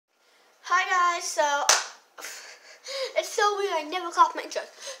Hi guys, so it's so weird, I never caught my intro.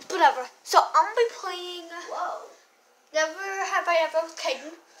 Whatever. So I'm gonna be playing Never Have I Ever with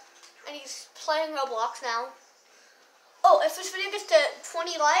Caden, and he's playing Roblox now. Oh, if this video gets to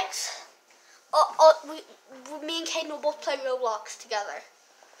 20 likes, me and Caden will both play Roblox together.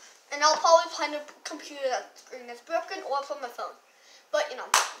 And I'll probably play on a computer that screen is broken or from my phone. But you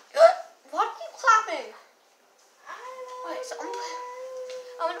know, what are you clapping? Alright, so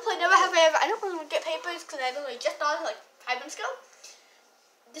I'm gonna play Never Have I Ever. I don't really want to get papers because I literally just started like 5 minutes ago.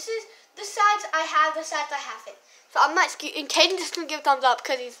 This sides I have, this sides I haven't. So I'm not and Caden just gonna give a thumbs up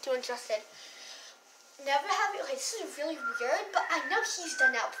because he's too interested. Never have you. Okay, this is really weird, but I know he's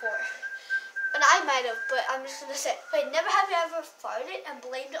done that before. And I might have, but I'm just gonna say, wait, never have you ever farted and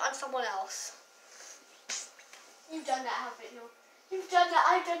blamed it on someone else? You've done that, haven't you? You've done that.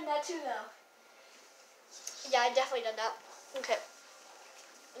 I've done that too, though. Yeah, I definitely done that. Okay.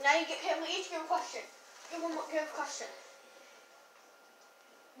 Now you get we each give a question. Give a question.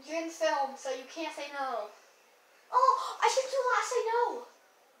 You're in film, so you can't say no. Oh, I should do not say no.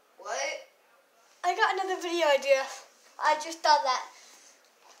 What? I got another video idea. I just thought that.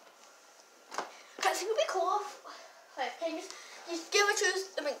 I think it would be cool. Okay, can you just give a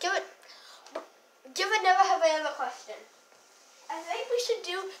never have I ever question. I think we should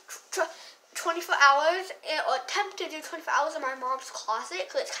do 24 hours, or attempt to do 24 hours in my mom's closet,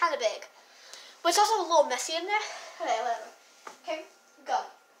 because it's kind of big. But it's also a little messy in there. Okay, whatever. Okay, go.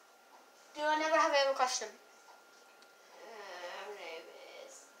 Do I never have I ever question? I'm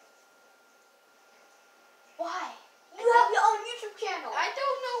nervous. Why? You have your own YouTube channel. I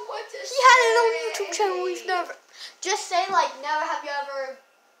don't know what to say. He had his own YouTube channel. He's never. Just say like, never have you ever.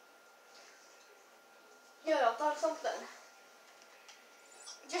 You know, done something.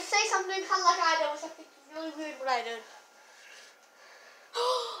 Just say something kind of like I did, which I think is really weird what I did.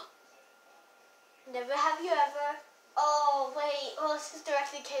 Never have you ever. Oh wait. Oh, this is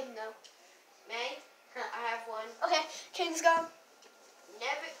directly Caden though. May? I have one. Okay, Caden's gone.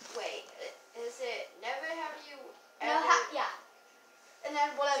 Never. Wait. Is it never have you No, ever yeah. And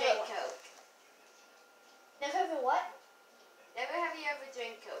then whatever. drink Coke? Never ever what? Never have you ever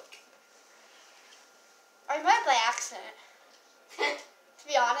drink Coke? I might by accident. To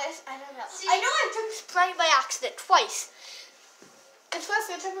be honest, I don't know. See, I know I drank Sprite by accident twice. Because for a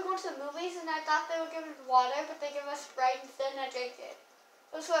field trip we were going to the movies and I thought they were giving us water, but they gave us Sprite instead and I drank it.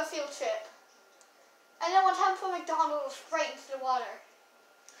 It was for a field trip. And then one time for McDonald's, Sprite instead of water.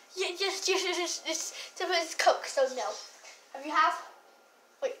 Yeah, just it's Coke, so no. Have you have?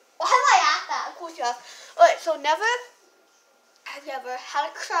 Wait, why am I at that? Of course you have. Alright, so never have you ever had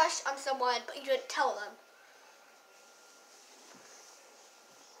a crush on someone, but you didn't tell them?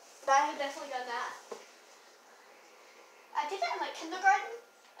 I have definitely done that. I did that in like kindergarten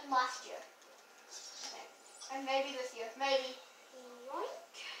and last year. Okay. And maybe this year. Maybe.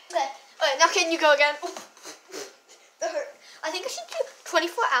 Okay. Alright, now can you go again? That hurt. I think I should do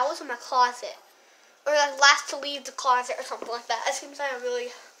 24 hours in my closet. Or like last to leave the closet or something like that. It seems like I really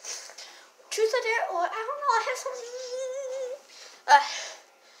truth or dare, or I don't know, I have something.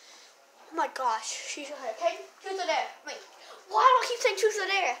 Oh my gosh. She's okay. Truth or dare. Wait. Why do I keep saying truth or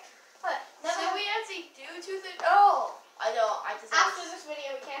dare? So we actually do truth or oh. I know. I just After this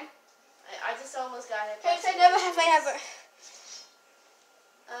video we can. I just almost got it. Okay, say never have I ever.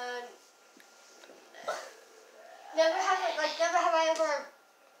 Never have I ever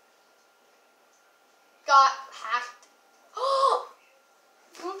got hacked.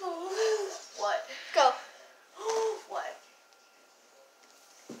 What? Go. What?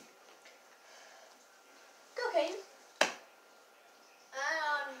 Go, Caden. I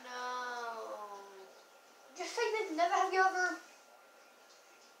don't know. Just say that never have you ever.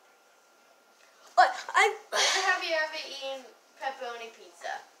 But Never have you ever eaten pepperoni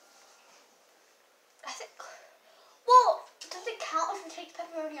pizza? I think. Well, does it count if you take the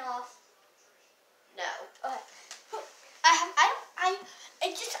pepperoni off? No. Okay.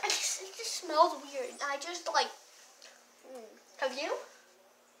 It just smells weird. I just like. Have you?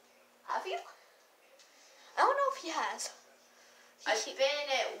 Have you? I don't know if he has. I've been in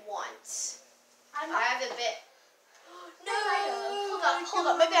it once. I I haven't been. No. Hold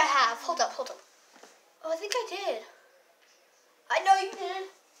up. Maybe I have. Hold up. Oh, I think I did. I know you did.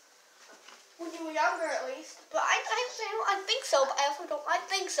 When you were younger, at least. But I think so. But I also don't. I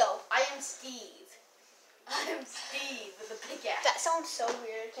think so. I am Steve. I am Steve with a big ass. That sounds so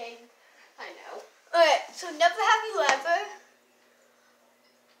weird, Caden. I know. Alright, so never have you ever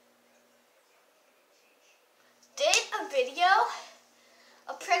did a video,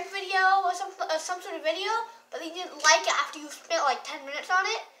 a prank video or some sort of video, but you didn't like it after you spent like 10 minutes on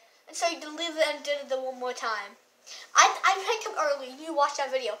it, And so he deleted it and did it one more time. I pranked him early. You watched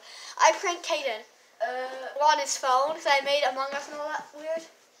that video. I pranked Caden on his phone because I made Among Us and all that weird.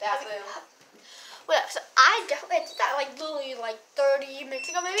 Whatever. So I definitely did that like literally like 30 minutes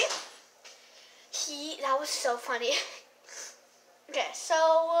ago maybe. That was so funny. Okay,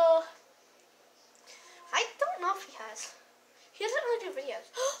 so I don't know if he has. He doesn't really do videos.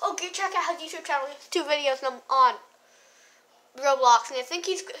 Oh, go check out his YouTube channel. He has 2 videos on Roblox, and I think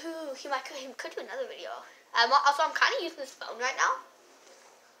he could do another video. Also, I'm kind of using this phone right now.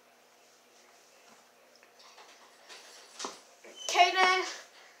 Caden,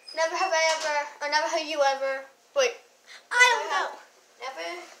 never have I ever, or never have you ever. Wait, I don't know.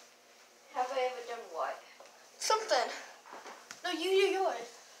 Never have I ever done what? Something. No, you do yours.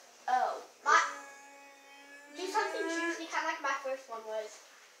 Oh. Do something juicy, kind of like my first one was.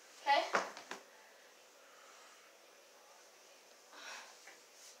 Okay?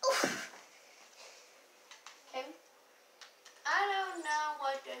 Okay. I don't know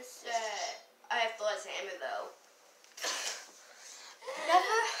what to say. I have to let Hammer though.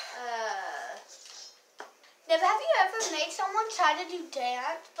 Never have you ever made someone try to do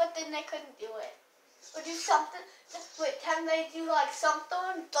dance, but then they couldn't do it? Or do something, can they do like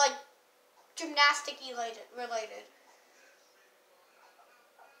something like gymnastic related?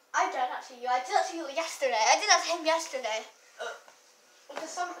 I did that to you. I did that to you yesterday. I did that to him yesterday. That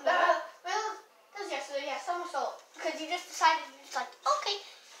was yesterday, yeah, somersault. Because you just decided, okay.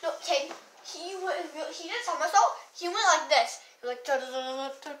 No, okay, he did somersault. He went like this. He was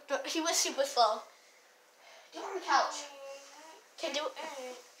like, he was super slow. Do it on the couch. Okay, do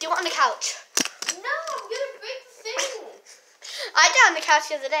it on the couch. No, I'm gonna break the thing. I did it on the couch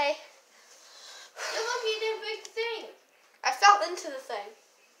the other day. You're lucky you didn't break the thing. I fell into the thing.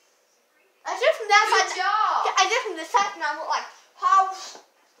 I did it from that side. Good job. Yeah, I did it from the side, and I went like, how?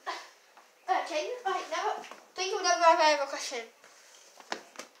 Okay, never. Think of never have a question.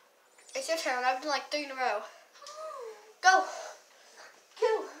 It's your turn. I've done like 3 in a row. Go.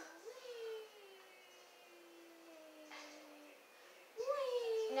 Go.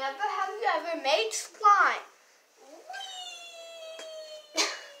 Never have you ever made slime.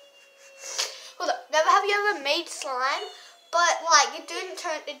 Hold up. Never have you ever made slime, but like it didn't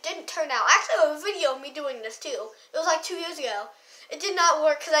turn out. Actually, I have a video of me doing this too. It was like 2 years ago. It did not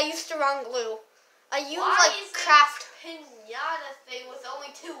work because I used the wrong glue. I used craft pinata thing with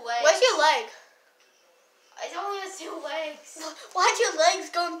only 2 legs. Where's your leg? It only has 2 legs. Why'd your legs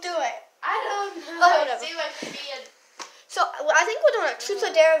go through it? I don't know. Oh, whatever. See my feet. So, I think we're doing a Truth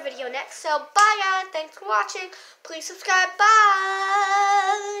or Dare video next. So, bye guys. Thanks for watching. Please subscribe.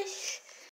 Bye.